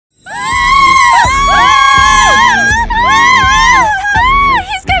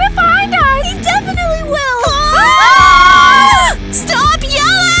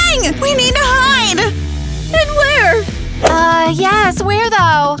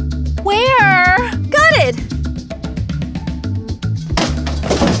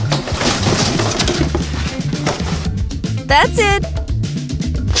it!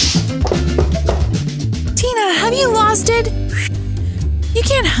 Tina, have you lost it? You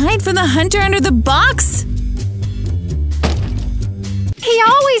can't hide from the hunter under the box! He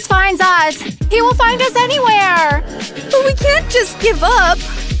always finds us! He will find us anywhere! But we can't just give up!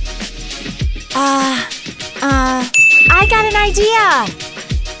 I got an idea!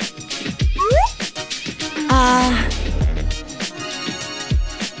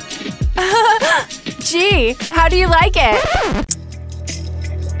 Gee, how do you like it?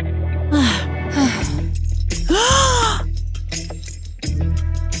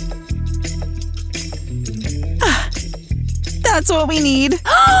 That's what we need.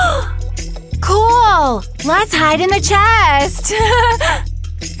 Cool! Let's hide in the chest!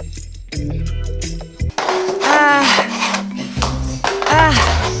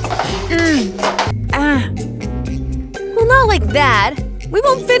 Well, not like that. We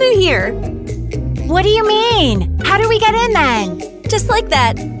won't fit in here. What do you mean? How do we get in then? Just like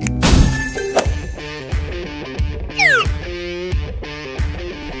that.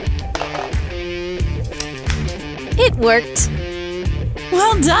 It worked.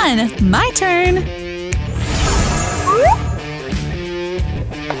 Well done. My turn.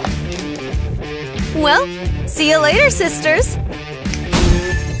 Well, see you later, sisters.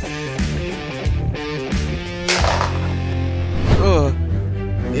 Ugh.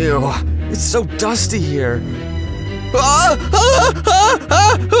 Ew. It's so dusty here.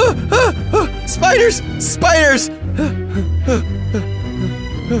 Spiders! Spiders!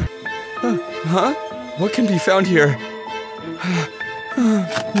 Huh? What can be found here?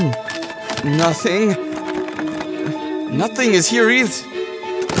 Nothing. Nothing is here either.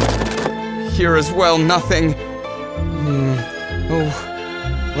 Here as well, nothing. Oh.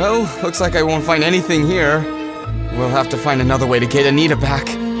 Well, looks like I won't find anything here. We'll have to find another way to get Anita back.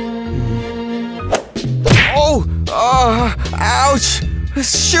 Oh! Ouch!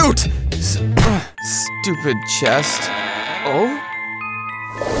 Shoot! Stupid chest. Oh?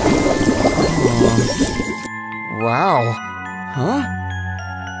 Wow. Huh?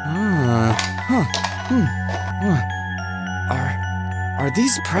 Are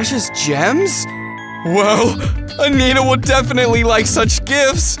these precious gems? Well, Anita would definitely like such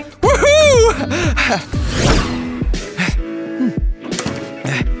gifts. Woohoo!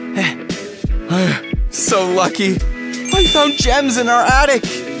 So lucky. I found gems in our attic.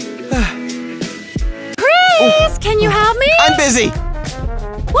 Chris, can you help me? I'm busy.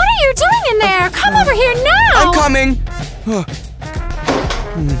 What are you doing in there? Come over here now! I'm coming.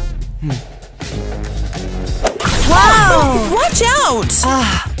 Whoa! Watch out!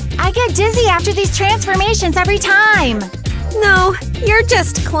 I get dizzy after these transformations every time. No, you're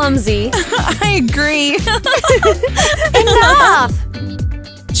just clumsy. I agree. Enough!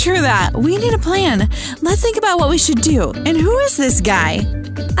 True that. We need a plan. Let's think about what we should do. And who is this guy?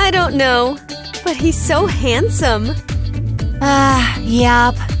 I don't know, but he's so handsome.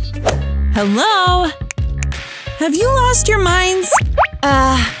 Yup. Hello? Have you lost your minds?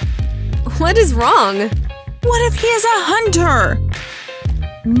 What is wrong? What if he is a hunter?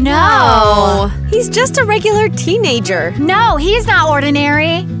 No. He's just a regular teenager. No, he's not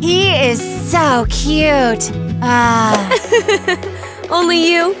ordinary. He is so cute. Only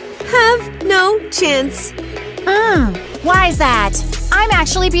you have no chance. Why is that? I'm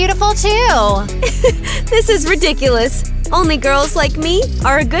actually beautiful too. This is ridiculous. Only girls like me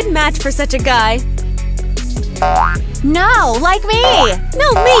are a good match for such a guy. No, like me.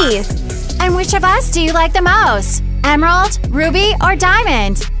 No, me. And which of us do you like the most? Emerald, Ruby, or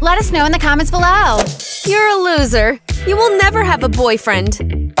Diamond? Let us know in the comments below. You're a loser. You will never have a boyfriend.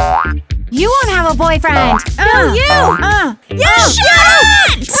 You won't have a boyfriend. No, you!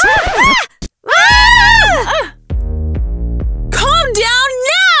 Shut! Calm down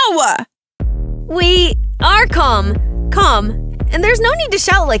now! We are calm. Calm. And there's no need to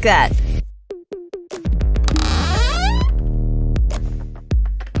shout like that.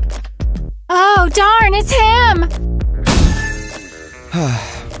 Oh, darn, it's him! Huh?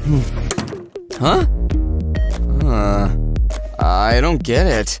 I don't get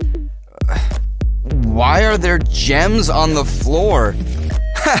it. Why are there gems on the floor?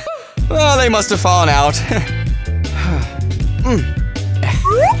 Well, they must have fallen out.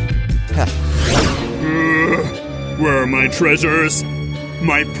 Where are my treasures?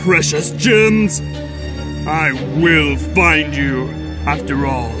 My precious gems? I will find you. After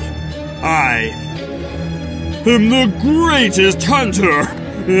all, I am the greatest hunter!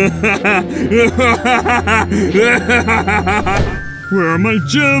 Where are my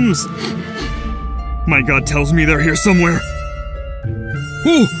gems? My god tells me they're here somewhere.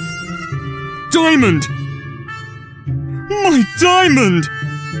 Oh! Diamond! My diamond!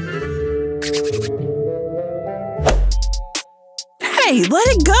 Hey, let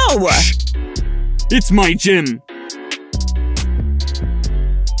it go! It's my gem.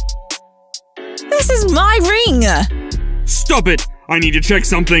 This is my ring! Stop it! I need to check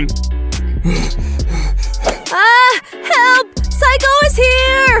something. Help! Psycho is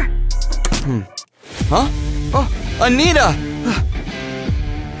here! Huh? Oh, Anita!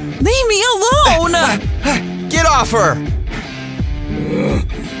 Leave me alone! Get off her!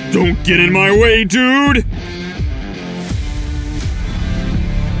 Don't get in my way, dude!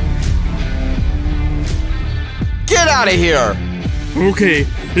 Get out of here! Okay,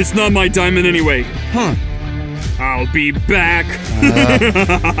 it's not my diamond anyway. Huh. I'll be back.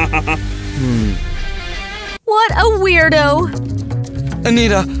 What a weirdo!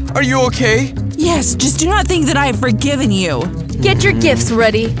 Anita, are you okay? Yes, just do not think that I have forgiven you. Get your gifts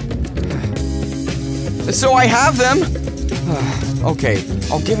ready. So I have them! Okay,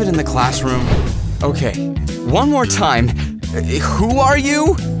 I'll give it in the classroom. Okay, one more time. Who are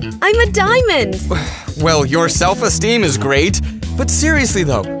you? I'm a diamond! Well, your self-esteem is great, but seriously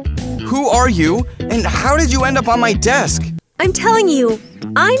though, who are you, and how did you end up on my desk? I'm telling you,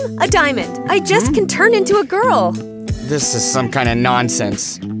 I'm a diamond. I just can turn into a girl. This is some kind of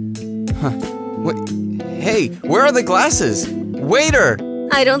nonsense. Huh. What? Hey, where are the glasses? Waiter!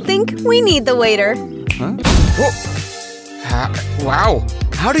 I don't think we need the waiter. Huh? Whoa! Wow,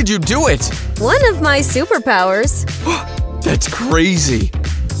 how did you do it? One of my superpowers. That's crazy.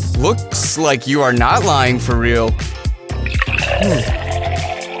 Looks like you are not lying for real.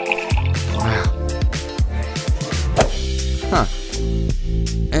 Wow. Huh.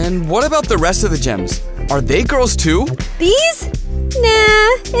 And what about the rest of the gems? Are they girls too? These?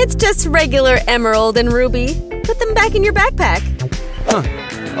 Nah, it's just regular emerald and ruby. Put them back in your backpack. Huh.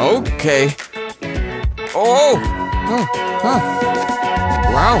 Okay. Oh! Huh. Huh.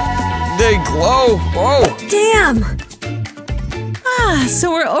 Wow. They glow. Oh! Damn! Ah,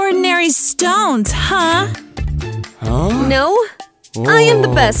 so we're ordinary stones, huh? Huh? No, I am the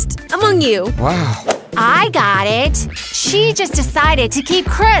best among you. Wow. I got it. She just decided to keep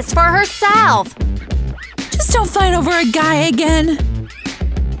Chris for herself. Just don't fight over a guy again.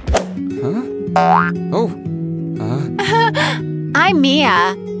 Huh? Oh. I'm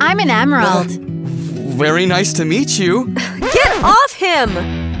Mia. I'm an emerald. Very nice to meet you. Get off him!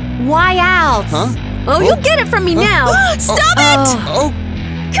 Why else? Huh? Oh, you'll get it from me now. Stop it! Oh.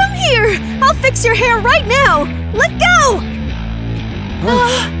 Come here! I'll fix your hair right now! Let go!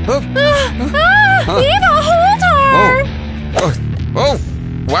 Eva, hold her! Oh.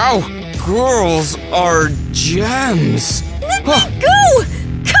 Wow. Girls are gems. Let me go!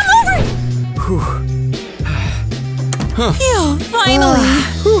 Come over! Phew, finally.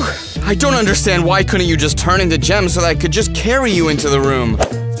 I don't understand why couldn't you just turn into gems so that I could just carry you into the room?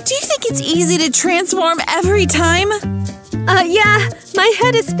 Do you think it's easy to transform every time? Yeah, my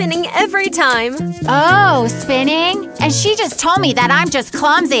head is spinning every time. Oh, spinning? And she just told me that I'm just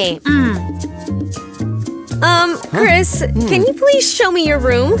clumsy. Chris, can you please show me your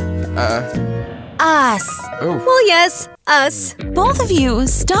room? Us. Oh. Well, yes, us. Both of you,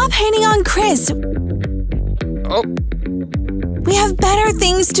 stop hating on Chris. Oh. We have better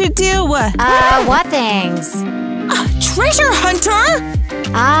things to do. What things? Treasure hunter?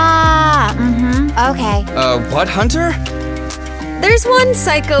 Okay. What, Hunter? There's one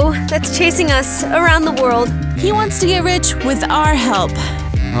psycho that's chasing us around the world. He wants to get rich with our help.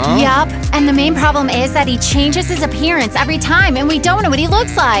 Huh? Yup. And the main problem is that he changes his appearance every time and we don't know what he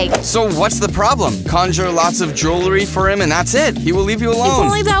looks like. So what's the problem? Conjure lots of jewelry for him and that's it. He will leave you If alone.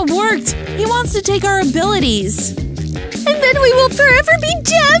 only that worked. He wants to take our abilities. And then we will forever be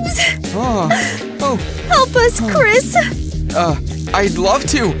gems! Oh. Help us, Chris! I'd love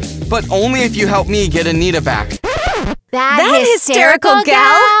to, but only if you help me get Anita back. That hysterical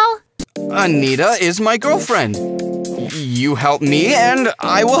gal? Anita is my girlfriend. You help me and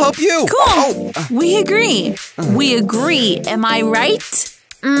I will help you. Cool. We agree. We agree. Am I right?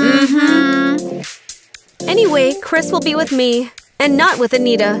 Anyway, Chris will be with me, and not with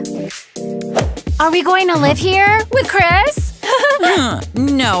Anita. Are we going to live here with Chris?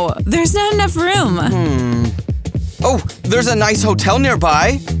 No, there's not enough room. Oh, there's a nice hotel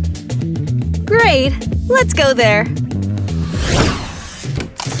nearby. Great, let's go there.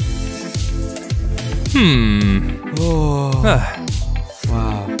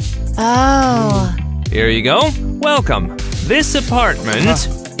 Wow. Oh. Here you go. Welcome. This apartment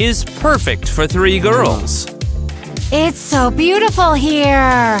is perfect for 3 girls. It's so beautiful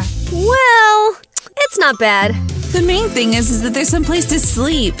here. Well, it's not bad. The main thing is that there's some place to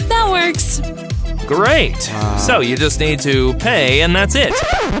sleep. That works. Great. So you just need to pay and that's it.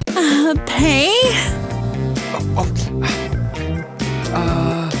 Pay?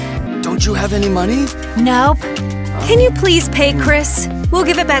 Don't you have any money? Nope. Can you please pay Chris? We'll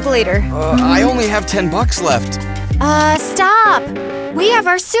give it back later. I only have $10 left. Stop. We have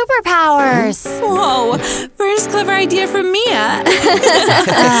our superpowers. Whoa, first clever idea from Mia.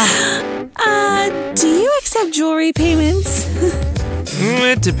 Do you accept jewelry payments?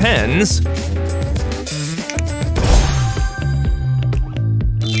 It depends.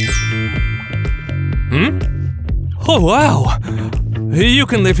 Oh, wow. You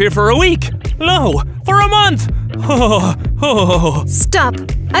can live here for a week. No, for a month. Oh. Stop.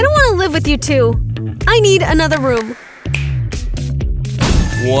 I don't want to live with you two. I need another room.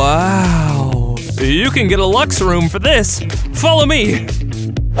 Wow. You can get a luxe room for this. Follow me.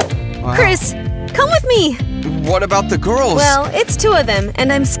 Wow. Chris, come with me. What about the girls? Well, it's two of them,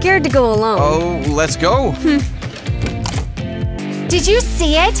 and I'm scared to go alone. Oh, let's go. Did you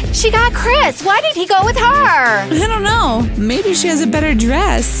see it? She got Chris. Why did he go with her? I don't know. Maybe she has a better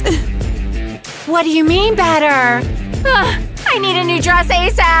dress. What do you mean better? I need a new dress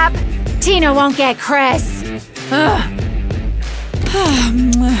ASAP. Tina won't get Chris.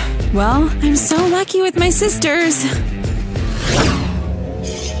 Well, I'm so lucky with my sisters.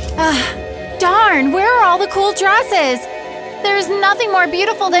 Darn, where are all the cool dresses? There's nothing more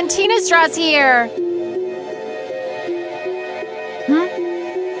beautiful than Tina's dress here.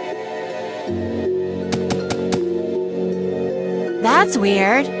 That's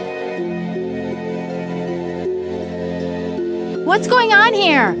weird. What's going on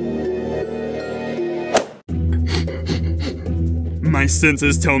here? My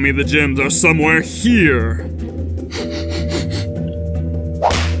senses tell me the gems are somewhere here.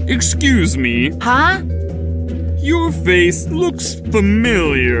 Excuse me. Huh? Your face looks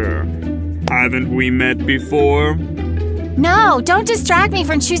familiar. Haven't we met before? No, don't distract me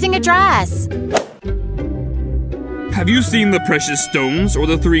from choosing a dress. Have you seen the precious stones or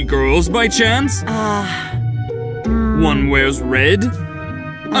the three girls by chance? One wears red,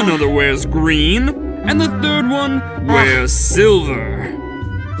 another wears green, and the third one wears silver.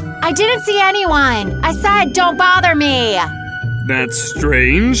 I didn't see anyone. I said don't bother me. That's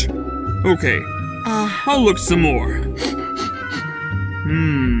strange. Okay, I'll look some more.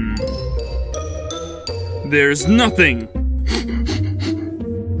 There's nothing.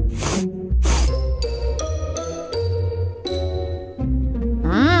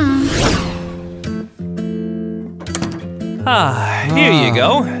 Here you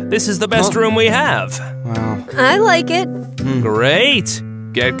go. This is the best room we have. Wow. I like it. Great.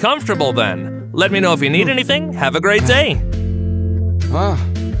 Get comfortable then. Let me know if you need anything. Have a great day. Ah,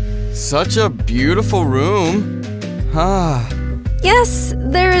 such a beautiful room. Ah. Yes,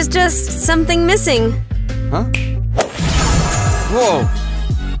 there is just something missing. Huh? Whoa.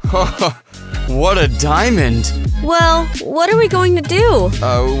 What a diamond. Well, what are we going to do?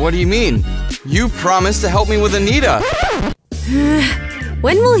 What do you mean? You promised to help me with Anita.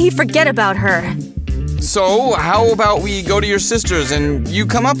 When will he forget about her? So, how about we go to your sister's and you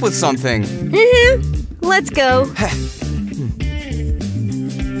come up with something? Let's go.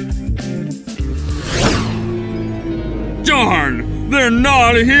 Darn! They're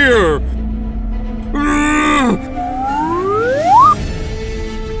not here!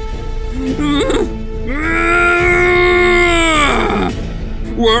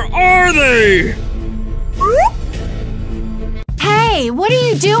 Where are they? Hey, what are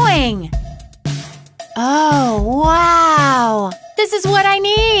you doing? Oh, wow. This is what I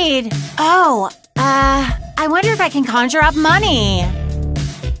need. Oh, I wonder if I can conjure up money.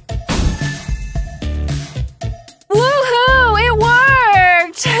 Woohoo! It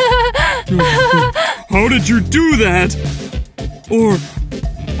worked! How did you do that? Or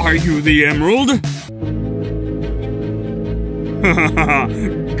are you the emerald?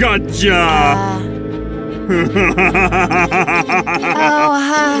 Gotcha!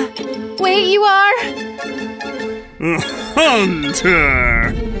 Wait, you are?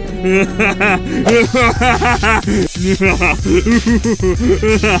 Hunter!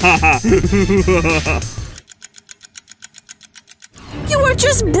 You were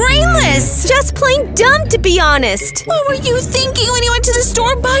just brainless! Just plain dumb, to be honest. What were you thinking when you went to the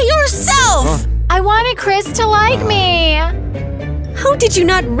store by yourself? I wanted Chris to like me. How did you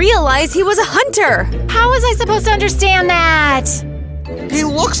not realize he was a hunter? How was I supposed to understand that? He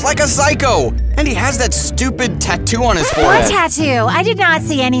looks like a psycho, and he has that stupid tattoo on his forehead. What tattoo? I did not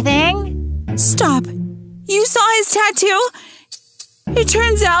see anything. Stop. You saw his tattoo? It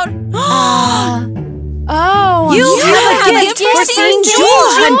turns out… Oh, You have a gift for seeing jewel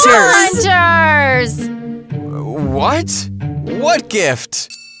hunters! What? What gift?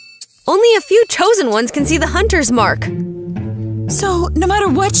 Only a few chosen ones can see the hunter's mark. So, no matter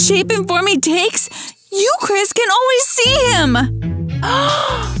what shape and form he takes, you, Chris, can always see him!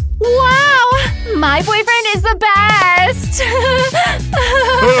 Wow! My boyfriend is the best!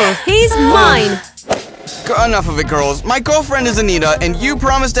 He's mine! Enough of it, girls. My girlfriend is Anita, and you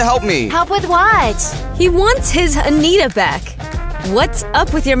promised to help me. Help with what? He wants his Anita back. What's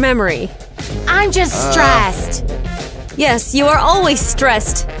up with your memory? I'm just stressed. Yes, you are always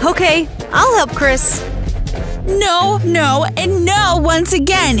stressed. Okay, I'll help Chris. No, no, and no once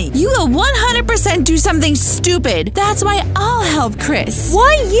again. You will 100% do something stupid. That's why I'll help Chris.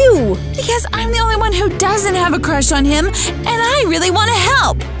 Why you? Because I'm the only one who doesn't have a crush on him, and I really want to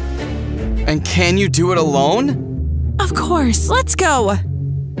help. And can you do it alone? Of course, let's go.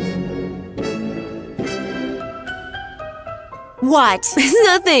 What? It's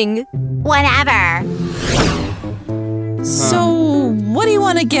nothing. Whatever. So, what do you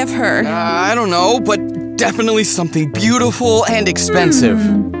want to give her? I don't know, but definitely something beautiful and expensive.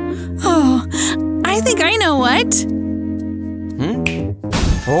 Oh, I think I know what.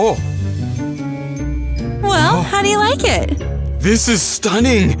 Oh, Well, how do you like it? this is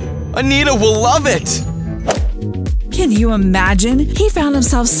stunning. Anita will love it. Can you imagine? He found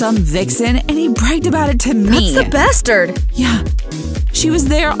himself some vixen and he bragged about it to me. That's the bastard. Yeah. She was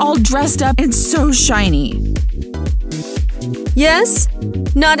there all dressed up and so shiny. Yes?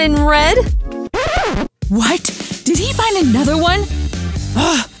 Not in red? What? Did he find another one?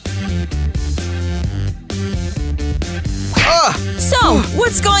 So,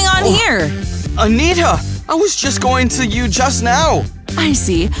 what's going on here? Anita, I was just going to you just now. I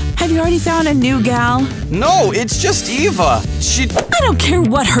see. Have you already found a new gal? No, it's just Eva. I don't care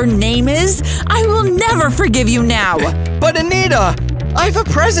what her name is. I will never forgive you now. But Anita, I have a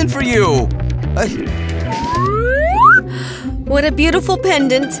present for you. What a beautiful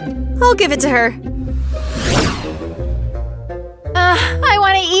pendant. I'll give it to her. I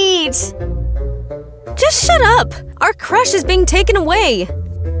want to eat. Just shut up. Our crush is being taken away.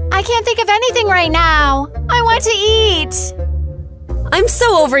 I can't think of anything right now. I want to eat. I'm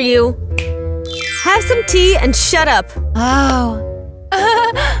so over you. Have some tea and shut up. Oh.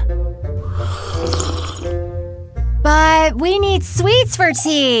 But we need sweets for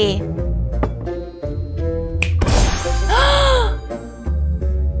tea.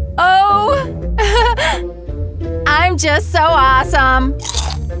 Oh. I'm just so awesome.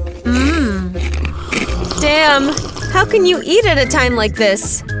 Damn. How can you eat at a time like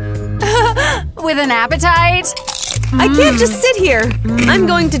this? With an appetite? I can't just sit here. I'm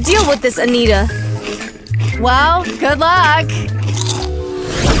going to deal with this, Anita. Well, good luck.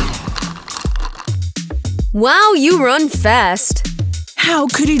 Wow, you run fast. How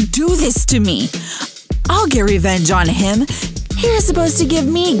could he do this to me? I'll get revenge on him. He was supposed to give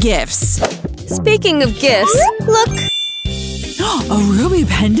me gifts. Speaking of gifts, look. A ruby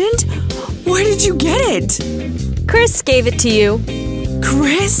pendant? Where did you get it? Chris gave it to you.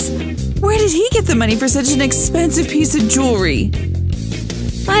 Chris? Where did he get the money for such an expensive piece of jewelry?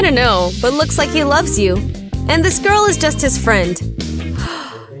 I don't know, but looks like he loves you. And this girl is just his friend.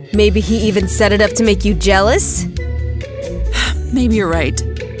 Maybe he even set it up to make you jealous? Maybe you're right.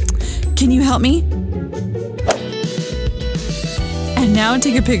 Can you help me? And now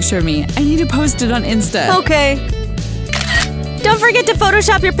take a picture of me. I need to post it on Insta. Okay. Don't forget to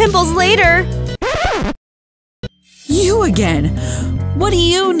Photoshop your pimples later. You again. What do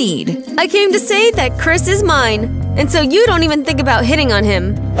you need? I came to say that Chris is mine, and so you don't even think about hitting on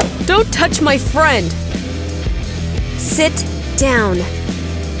him. Don't touch my friend. Sit down.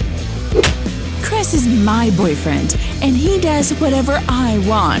 Chris is my boyfriend, and he does whatever I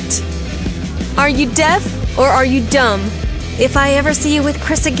want. Are you deaf or are you dumb? If I ever see you with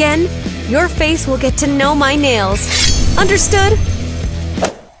Chris again, your face will get to know my nails. Understood?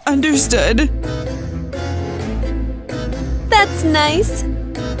 Understood. That's nice.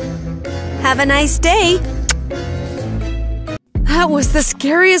 Have a nice day. That was the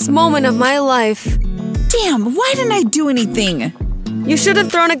scariest moment of my life. Damn, why didn't I do anything? You should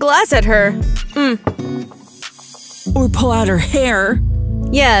have thrown a glass at her. Or pull out her hair.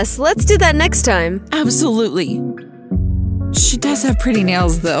 Yes, let's do that next time. Absolutely. She does have pretty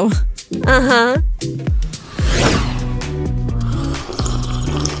nails, though. Uh-huh.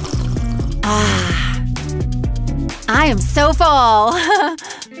 I am so full.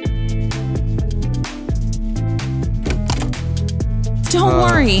 Don't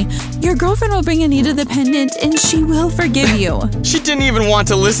worry. Your girlfriend will bring Anita the pendant and she will forgive you. She didn't even want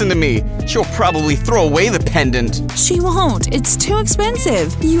to listen to me. She'll probably throw away the pendant. She won't. It's too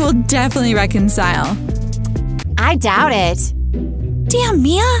expensive. You will definitely reconcile. I doubt it. Damn,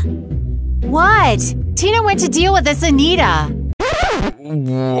 Mia. What? Tina went to deal with this Anita.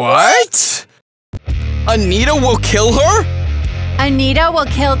 What? Anita will kill her? Anita will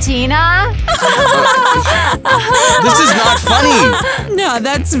kill Tina? This is not funny. No,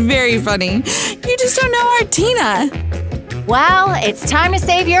 that's very funny. You just don't know our Tina. Well, it's time to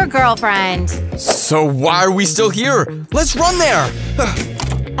save your girlfriend. So why are we still here? Let's run there.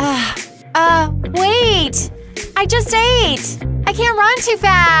 Wait. I just ate. I can't run too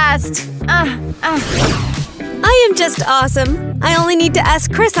fast. I am just awesome. I only need to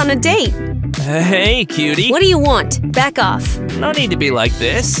ask Chris on a date. Hey, cutie. What do you want? Back off. No need to be like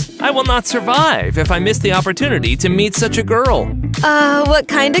this. I will not survive if I miss the opportunity to meet such a girl. What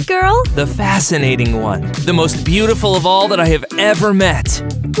kind of girl? The fascinating one. The most beautiful of all that I have ever met.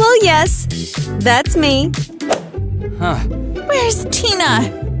 Well, yes. That's me. Where's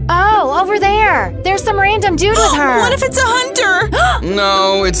Tina? Oh, over there. There's some random dude with her. What if it's a hunter?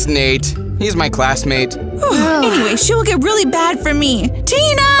 No, it's Nate. He's my classmate. Anyway, she will get really bad for me.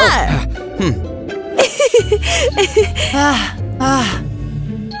 Tina!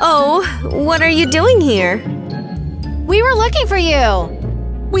 Oh, what are you doing here? We were looking for you.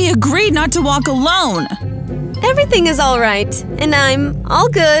 We agreed not to walk alone. Everything is all right, and I'm all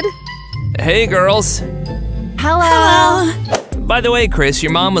good. Hey, girls. Hello. By the way, Chris,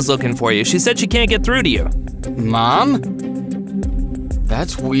 your mom was looking for you. She said she can't get through to you. Mom?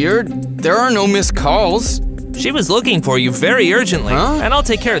 That's weird. There are no missed calls. She was looking for you very urgently, and I'll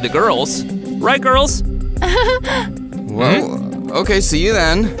take care of the girls. Right, girls? Well, okay, see you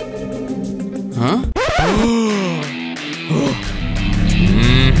then. Huh?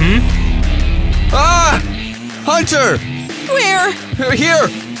 Ah! Hunter! Where? Here!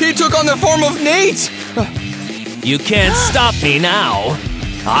 He took on the form of Nate! You can't stop me now.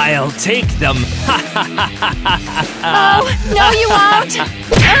 I'll take them. Oh, no, you won't.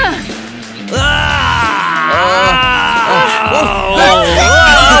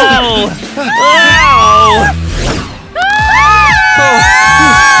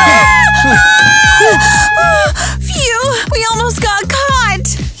 Phew, we almost got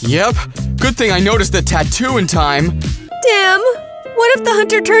caught. Yep. Good thing I noticed the tattoo in time. Damn. What if the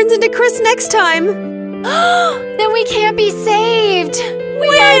hunter turns into Chris next time? Then we can't be saved. We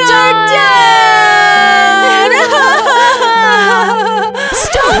are dead.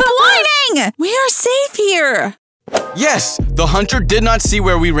 Stop whining! We are safe here. Yes, the hunter did not see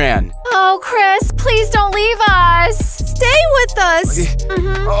where we ran. Oh, Chris, please don't leave us. Stay with us.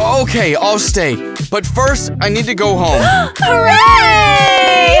 Okay, I'll stay. But first, I need to go home.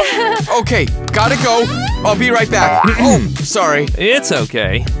 Hooray! Okay, gotta go. I'll be right back. Oh, sorry. It's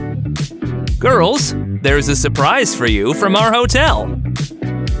okay. Girls, there's a surprise for you from our hotel.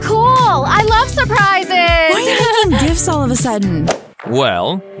 Cool, I love surprises. Why are you making gifts all of a sudden?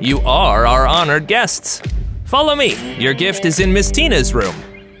 Well, you are our honored guests. Follow me. Your gift is in Miss Tina's room.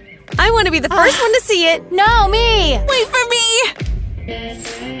 I want to be the first one to see it. No, me. Wait for me.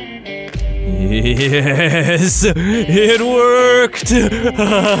 Yes, it worked.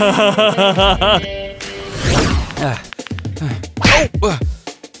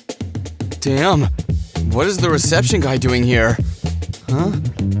 Damn. What is the reception guy doing here? Huh?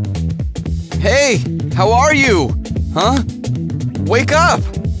 Hey, how are you? Huh? Wake up!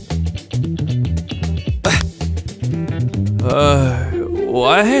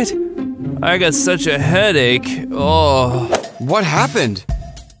 What? I got such a headache. Oh. What happened?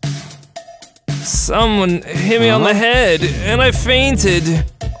 Someone hit me on the head, and I fainted.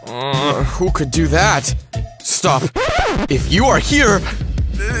 Who could do that? Stop. If you are here,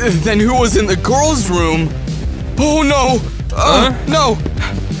 then who was in the girls' room? Oh no! No!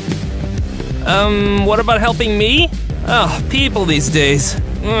 What about helping me? Oh, people these days.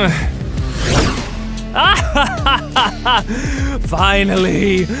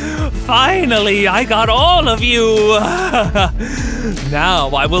 Finally, I got all of you. Now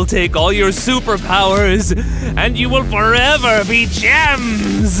I will take all your superpowers, and you will forever be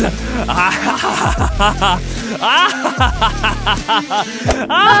gems.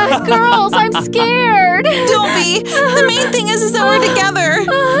 Girls, I'm scared. Don't be. The main thing is that we're together.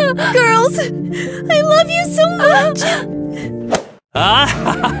 Girls, I love you so much.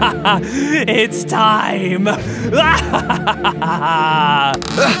 It's time.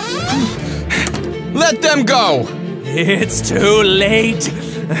 Let them go! It's too late.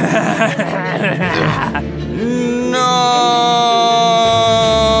 No!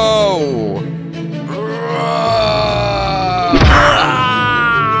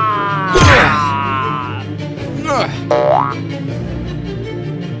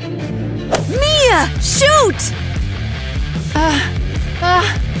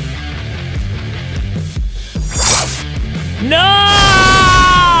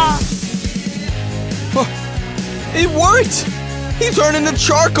 He turned into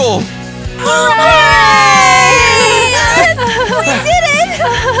charcoal! Hooray! We did it!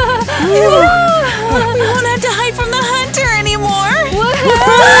 We won't have to hide from the hunter anymore!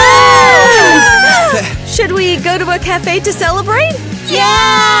 Should we go to a cafe to celebrate?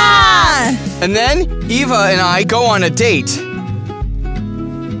 Yeah! And then, Eva and I go on a date.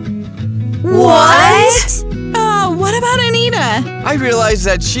 What? What about Anita? I realize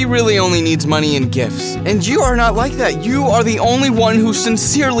that she really only needs money and gifts. And you are not like that. You are the only one who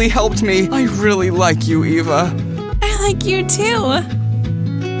sincerely helped me. I really like you, Eva. I like you too.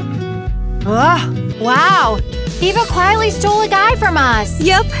 Ugh, wow. Eva quietly stole a guy from us.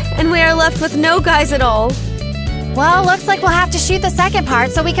 Yep, and we are left with no guys at all. Well, looks like we'll have to shoot the second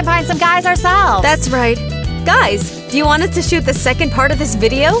part so we can find some guys ourselves. That's right. Guys, do you want us to shoot the second part of this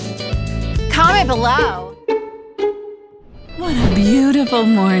video? Comment below. What a beautiful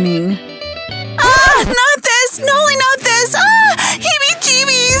morning. Not this! Noli, not this!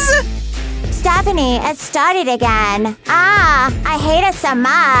 Heebie-jeebies! Stephanie, it started again. I hate it so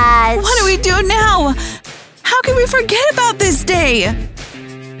much. What do we do now? How can we forget about this day?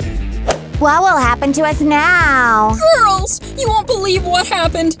 What will happen to us now? Girls, you won't believe what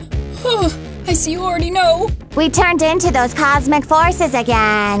happened. I see you already know. We turned into those cosmic forces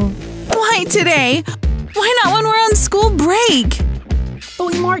again. Why today? Why not when we're on school break? But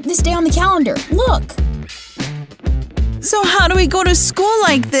we marked this day on the calendar. Look. So how do we go to school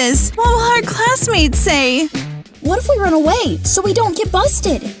like this? What will our classmates say? What if we run away so we don't get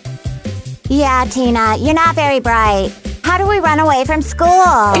busted? Yeah, Tina, you're not very bright. How do we run away from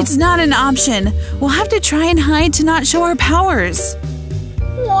school? It's not an option. We'll have to try and hide to not show our powers.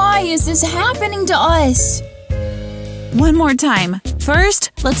 Why is this happening to us? One more time.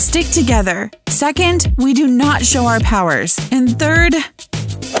 First, let's stick together. Second, we do not show our powers. And third…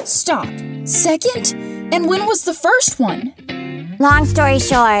 Stop. Second? And when was the first one? Long story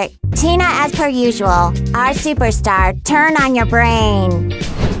short, Tina, as per usual, our superstar, turn on your brain.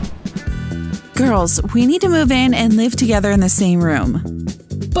 Girls, we need to move in and live together in the same room.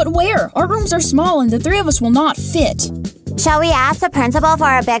 But where? Our rooms are small and the three of us will not fit. Shall we ask the principal for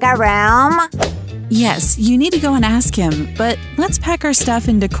a bigger room? Yes, you need to go and ask him, but let's pack our stuff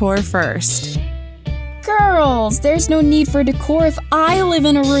and decor first. Girls, there's no need for decor if I live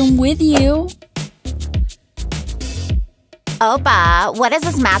in a room with you. Opa, what is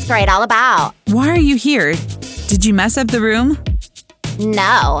this masquerade all about? Why are you here? Did you mess up the room?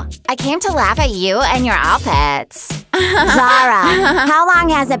 No, I came to laugh at you and your outfits. Zara, how long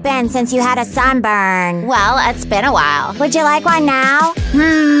has it been since you had a sunburn? Well, it's been a while. Would you like one now?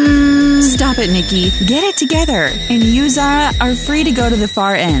 Stop it, Nikki. Get it together. And you, Zara, are free to go to the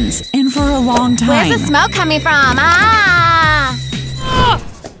far ends. And for a long time. Where's the smoke coming from?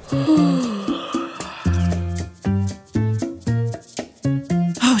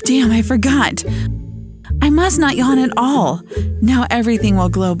 Oh, damn, I forgot. I must not yawn at all. Now everything will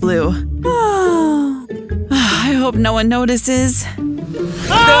glow blue. Oh, I hope no one notices.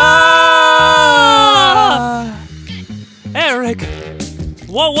 Eric!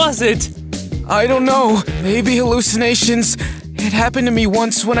 What was it? I don't know. Maybe hallucinations. It happened to me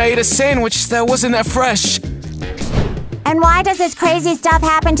once when I ate a sandwich that wasn't that fresh. And why does this crazy stuff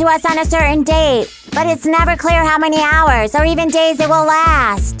happen to us on a certain date? But it's never clear how many hours or even days it will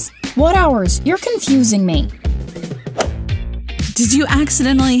last. What hours? You're confusing me. Did you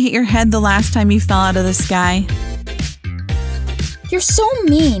accidentally hit your head the last time you fell out of the sky? You're so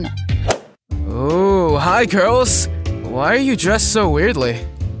mean. Oh, hi, girls. Why are you dressed so weirdly?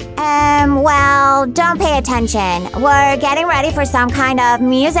 Well, don't pay attention. We're getting ready for some kind of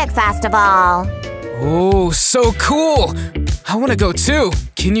music festival. Oh, so cool. I want to go too.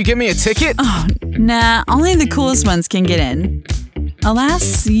 Can you get me a ticket? Oh, nah, only the coolest ones can get in.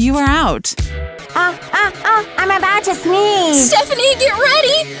 Alas, you are out. I'm about to sneeze. Stephanie, get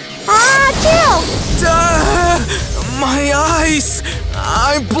ready! Chill! My eyes!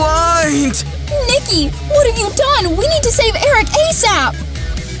 I'm blind! Nikki, what have you done? We need to save Eric ASAP!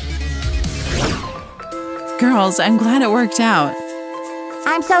 Girls, I'm glad it worked out.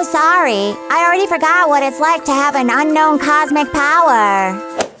 I'm so sorry. I already forgot what it's like to have an unknown cosmic power.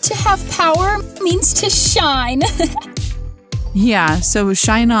 To have power means to shine. Yeah, so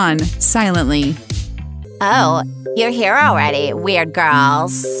shine on, silently. Oh, you're here already, weird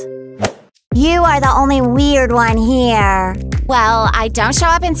girls. You are the only weird one here. Well, I don't show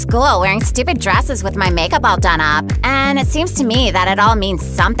up in school wearing stupid dresses with my makeup all done up, and it seems to me that it all means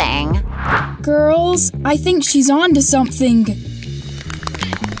something. Girls, I think she's on to something.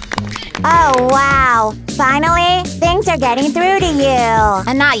 Oh, wow. Finally, things are getting through to you.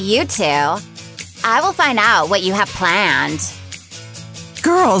 And not you two. I will find out what you have planned.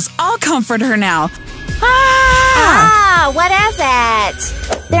 Girls, I'll comfort her now. Ah, what is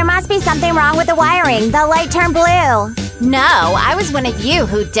it? There must be something wrong with the wiring. The light turned blue. No, I was one of you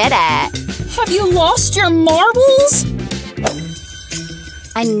who did it. Have you lost your marbles?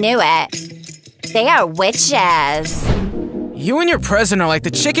 I knew it. They are witches. You and your present are like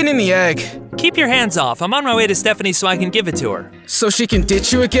the chicken and the egg. Keep your hands off. I'm on my way to Stephanie so I can give it to her. So she can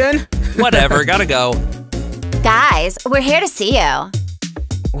ditch you again? Whatever, gotta go. Guys, we're here to see you.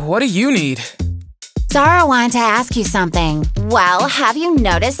 What do you need? Zara wanted to ask you something. Well, have you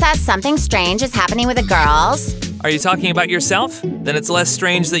noticed that something strange is happening with the girls? Are you talking about yourself? Then it's less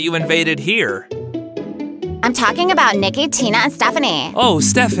strange that you invaded here. I'm talking about Nikki, Tina, and Stephanie. Oh,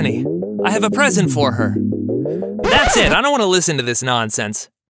 Stephanie. I have a present for her. That's it. I don't want to listen to this nonsense.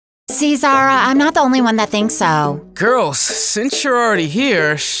 See, Zara, I'm not the only one that thinks so. Girls, since you're already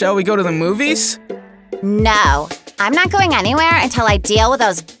here, shall we go to the movies? No, I'm not going anywhere until I deal with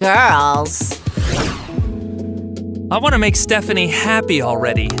those girls. I want to make Stephanie happy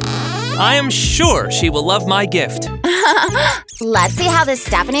already. I am sure she will love my gift. Let's see how this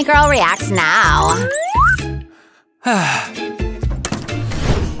Stephanie girl reacts now.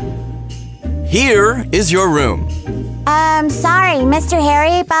 Here is your room. Sorry, Mr.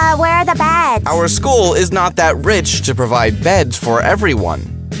 Harry, but where are the beds? Our school is not that rich to provide beds for everyone.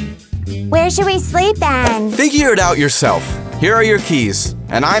 Where should we sleep then? Figure it out yourself. Here are your keys,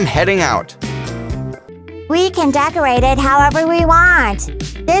 and I'm heading out. We can decorate it however we want.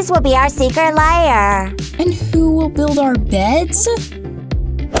 This will be our secret lair. And who will build our beds?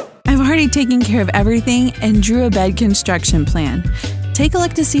 I've already taken care of everything and drew a bed construction plan. Take a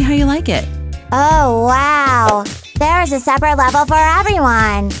look to see how you like it. Oh, wow. There's a separate level for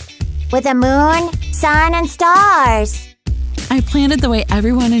everyone. With a moon, sun, and stars. I planned it the way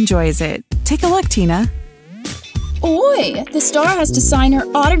everyone enjoys it. Take a look, Tina. Oi, the star has to sign her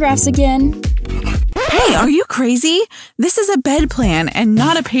autographs again. Hey, are you crazy? This is a bed plan and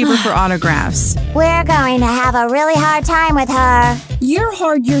not a paper for autographs. We're going to have a really hard time with her. You're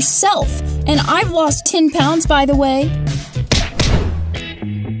hard yourself, and I've lost 10 pounds, by the way.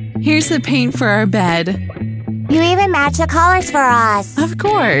 Here's the paint for our bed. You even match the colors for us. Of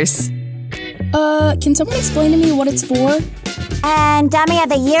course. Can someone explain to me what it's for? And Dummy of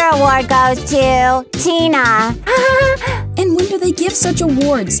the Year award goes to Tina. And when do they give such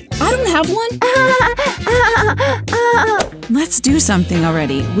awards? I don't have one. Let's do something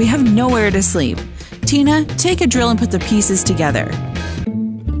already. We have nowhere to sleep. Tina, take a drill and put the pieces together.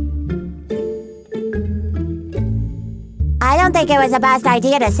 I don't think it was the best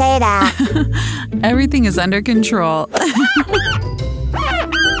idea to say that. Everything is under control.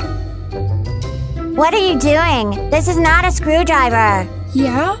 What are you doing? This is not a screwdriver.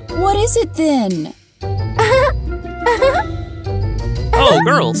 Yeah? What is it then? Oh,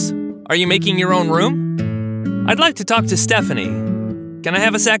 girls. Are you making your own room? I'd like to talk to Stephanie. Can I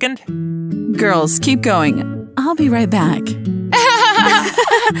have a second? Girls, keep going. I'll be right back.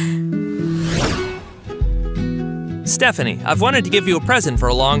 Stephanie, I've wanted to give you a present for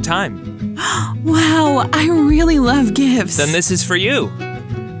a long time. Wow, I really love gifts. Then this is for you.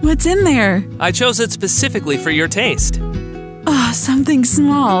 What's in there? I chose it specifically for your taste. Oh, something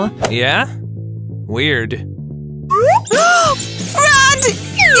small. Yeah? Weird. Rat!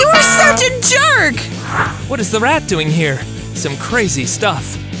 You are such a jerk! What is the rat doing here? Some crazy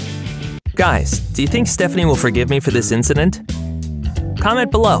stuff. Guys, do you think Stephanie will forgive me for this incident? Comment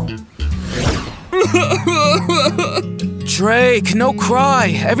below. Drake, no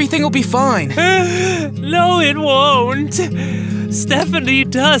cry. Everything will be fine. No, it won't. Stephanie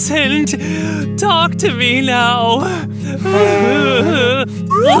doesn't. Talk to me now.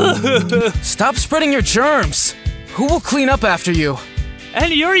 Stop spreading your germs. Who will clean up after you?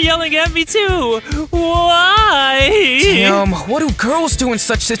 And you're yelling at me too. Why? Damn, what do girls do in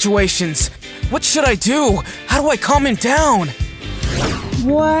such situations? What should I do? How do I calm him down?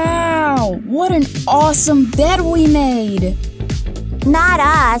 Wow, what an awesome bed we made. Not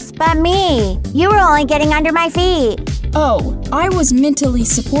us, but me. You were only getting under my feet. Oh, I was mentally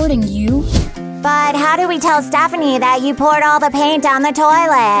supporting you. But how do we tell Stephanie that you poured all the paint down the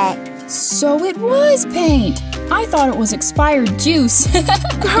toilet? So it was paint. I thought it was expired juice.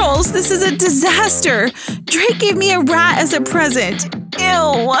 Girls, this is a disaster. Drake gave me a rat as a present.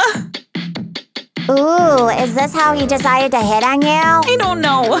 Ew. Ooh, is this how he decided to hit on you? I don't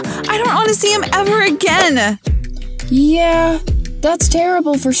know. I don't want to see him ever again. Yeah, that's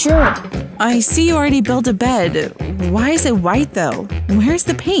terrible for sure. I see you already built a bed. Why is it white though? Where's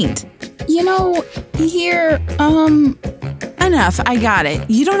the paint? You know, here, Enough, I got it.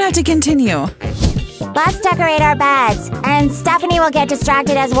 You don't have to continue. Let's decorate our beds, and Stephanie will get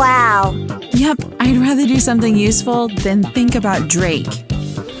distracted as well. Yep, I'd rather do something useful than think about Drake.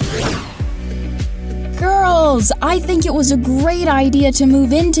 Girls, I think it was a great idea to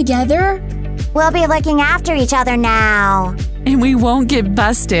move in together. We'll be looking after each other now. And we won't get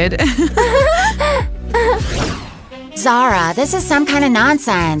busted. Zara, this is some kind of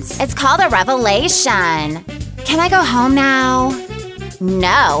nonsense. It's called a revelation. Can I go home now?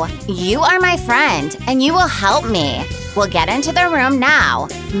 No, you are my friend, and you will help me. We'll get into the room now.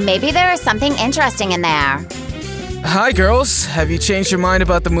 Maybe there is something interesting in there. Hi, girls. Have you changed your mind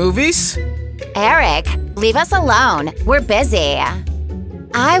about the movies? Eric, leave us alone. We're busy.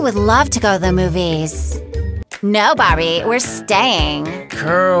 I would love to go to the movies. No, Barbie, we're staying.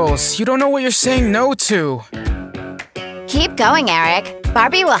 Girls, you don't know what you're saying no to. Keep going, Eric.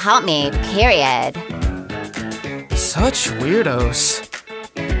 Barbie will help me, period. Such weirdos.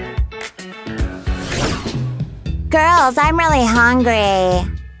 Girls, I'm really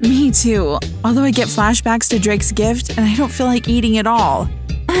hungry. Me too, although I get flashbacks to Drake's gift and I don't feel like eating at all.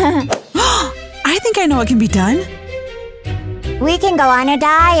 I think I know what can be done. We can go on a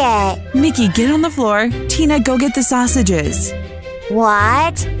diet. Nikki, get on the floor. Tina, go get the sausages.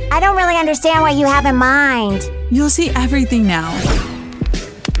 What? I don't really understand what you have in mind. You'll see everything now.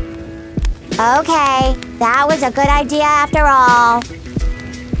 Okay, that was a good idea after all.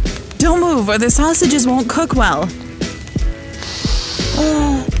 Don't move or the sausages won't cook well.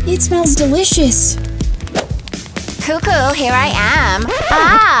 Oh, it smells delicious. Cuckoo, here I am.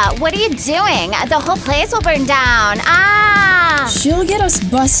 Ah, what are you doing? The whole place will burn down. Ah! She'll get us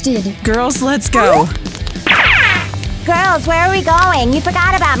busted. Girls, let's go. Girls, where are we going? You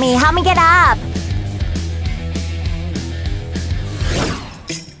forgot about me. Help me get up.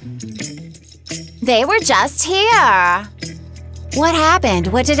 They were just here. What happened?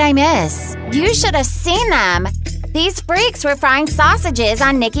 What did I miss? You should have seen them. These freaks were frying sausages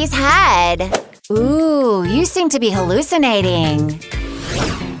on Nikki's head. Ooh, you seem to be hallucinating.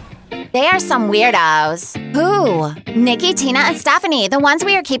 They are some weirdos. Who? Nikki, Tina, and Stephanie, the ones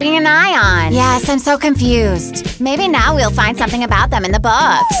we are keeping an eye on. Yes, I'm so confused. Maybe now we'll find something about them in the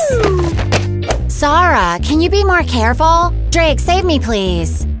books. Zara, can you be more careful? Drake, save me,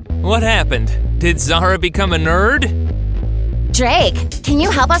 please. What happened? Did Zara become a nerd? Drake, can you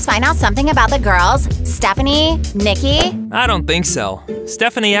help us find out something about the girls? Stephanie? Nikki? I don't think so.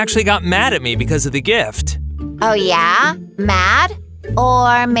 Stephanie actually got mad at me because of the gift. Oh yeah? Mad?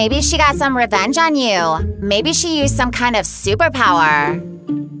 Or maybe she got some revenge on you. Maybe she used some kind of superpower.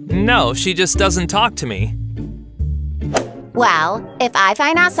 No, she just doesn't talk to me. Well, if I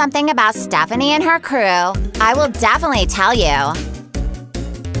find out something about Stephanie and her crew, I will definitely tell you.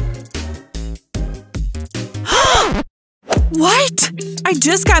 What? I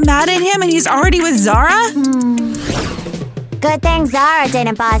just got mad at him and he's already with Zara? Good thing Zara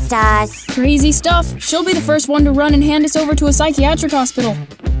didn't bust us. Crazy stuff. She'll be the first one to run and hand us over to a psychiatric hospital.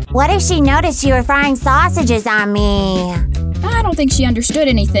 What if she noticed you were frying sausages on me? I don't think she understood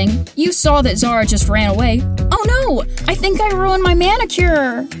anything. You saw that Zara just ran away. Oh no! I think I ruined my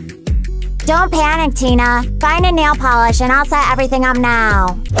manicure! Don't panic, Tina. Find a nail polish and I'll set everything up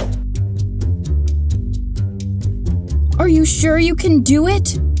now. Are you sure you can do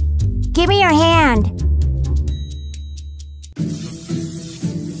it? Give me your hand.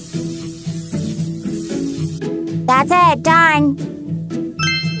 That's it, done.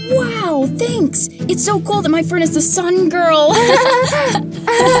 Wow, thanks! It's so cool that my friend is the sun girl!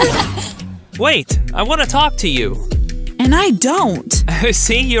 Wait, I want to talk to you. And I don't.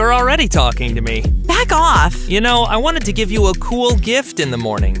 See, you're already talking to me. Back off. You know, I wanted to give you a cool gift in the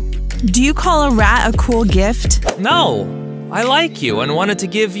morning. Do you call a rat a cool gift? No, I like you and wanted to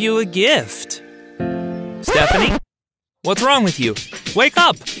give you a gift. Stephanie? What's wrong with you? Wake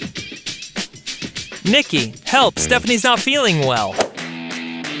up! Nikki, help! Stephanie's not feeling well.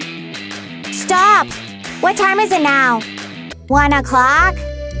 Stop! What time is it now? 1 o'clock?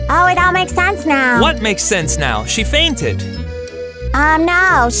 Oh, it all makes sense now. What makes sense now? She fainted.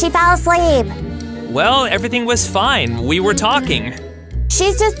 No, she fell asleep. Well, everything was fine. We were talking.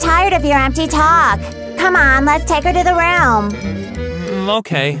 She's just tired of your empty talk. Come on, let's take her to the room.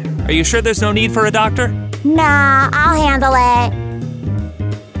 Okay. Are you sure there's no need for a doctor? Nah, I'll handle it.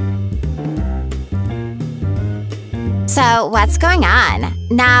 So, what's going on?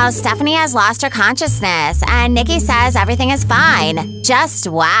 Now, Stephanie has lost her consciousness, and Nikki says everything is fine. Just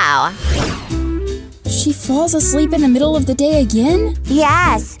wow. She falls asleep in the middle of the day again?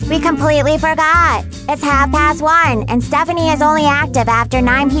 Yes, we completely forgot. It's 1:30, and Stephanie is only active after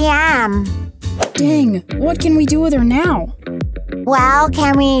 9 p.m. Dang, what can we do with her now? Well,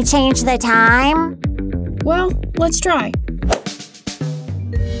 can we change the time? Well, let's try.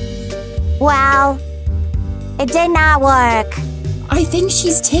 Well, it did not work. I think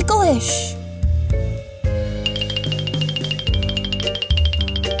she's ticklish.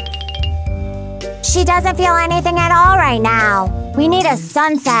 She doesn't feel anything at all right now. We need a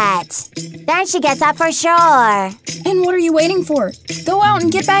sunset. Then she gets up for sure. And what are you waiting for? Go out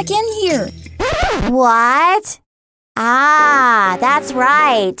and get back in here. What? Ah, that's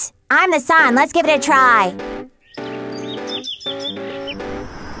right. I'm the sun. Let's give it a try.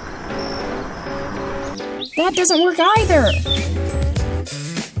 That doesn't work either.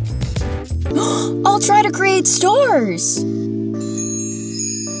 I'll try to create stars.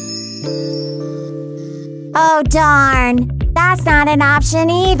 Oh, darn. That's not an option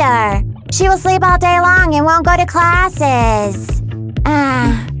either. She will sleep all day long and won't go to classes.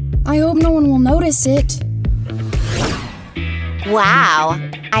 I hope no one will notice it. Wow.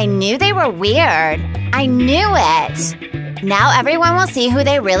 I knew they were weird. I knew it. Now everyone will see who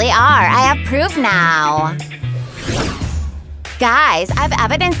they really are. I have proof now. Guys, I've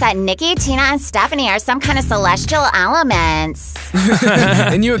evidence that Nikki, Tina, and Stephanie are some kind of celestial elements.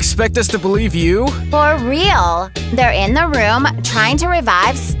 And you expect us to believe you? For real. They're in the room trying to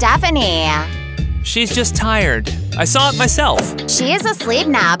revive Stephanie. She's just tired. I saw it myself. She is asleep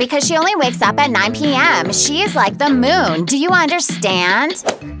now because she only wakes up at 9 p.m. She is like the moon. Do you understand?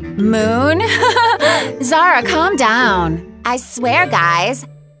 Moon? Zara, calm down. I swear, guys.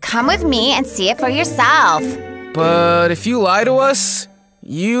 Come with me and see it for yourself. But if you lie to us,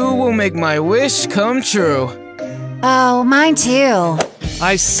 you will make my wish come true. Oh, mine too.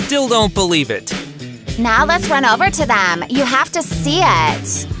 I still don't believe it. Now let's run over to them. You have to see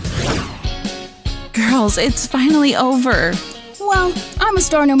it. Girls, it's finally over. Well, I'm a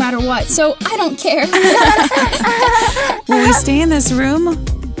star no matter what, so I don't care. Will we stay in this room?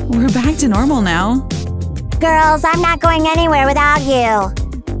 We're back to normal now. Girls, I'm not going anywhere without you.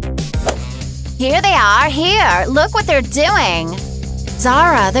 Here they are, here. Look what they're doing.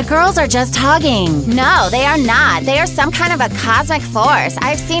 Zara, the girls are just hugging. No, they are not. They are some kind of a cosmic force.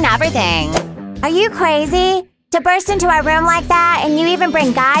 I've seen everything. Are you crazy? To burst into our room like that and you even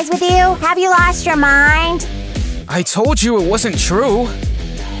bring guys with you? Have you lost your mind? I told you it wasn't true.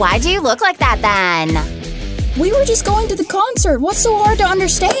 Why do you look like that then? We were just going to the concert. What's so hard to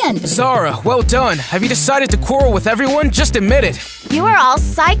understand? Zara, well done. Have you decided to quarrel with everyone? Just admit it. You are all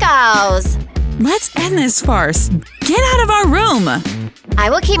psychos. Let's end this farce. Get out of our room. I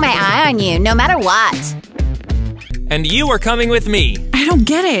will keep my eye on you no matter what. And you are coming with me. I don't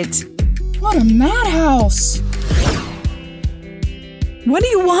get it. What a madhouse. What do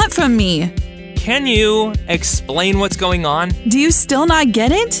you want from me? Can you explain what's going on? Do you still not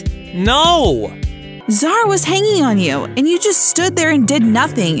get it? No! Zara was hanging on you, and you just stood there and did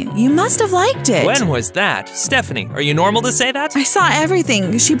nothing. You must have liked it. When was that? Stephanie, are you normal to say that? I saw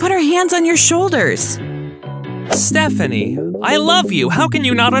everything. She put her hands on your shoulders. Stephanie, I love you. How can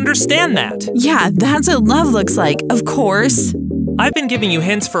you not understand that? Yeah, that's what love looks like, of course. I've been giving you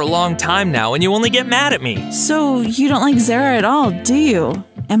hints for a long time now, and you only get mad at me. So, you don't like Zara at all, do you?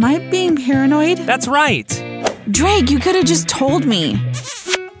 Am I being paranoid? That's right. Drake, you could have just told me.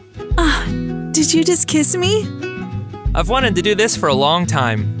 Did you just kiss me? I've wanted to do this for a long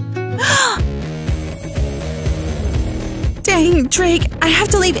time. Dang, Drake, I have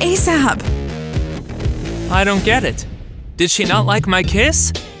to leave ASAP. I don't get it. Did she not like my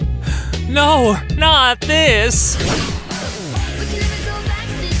kiss? No, not this!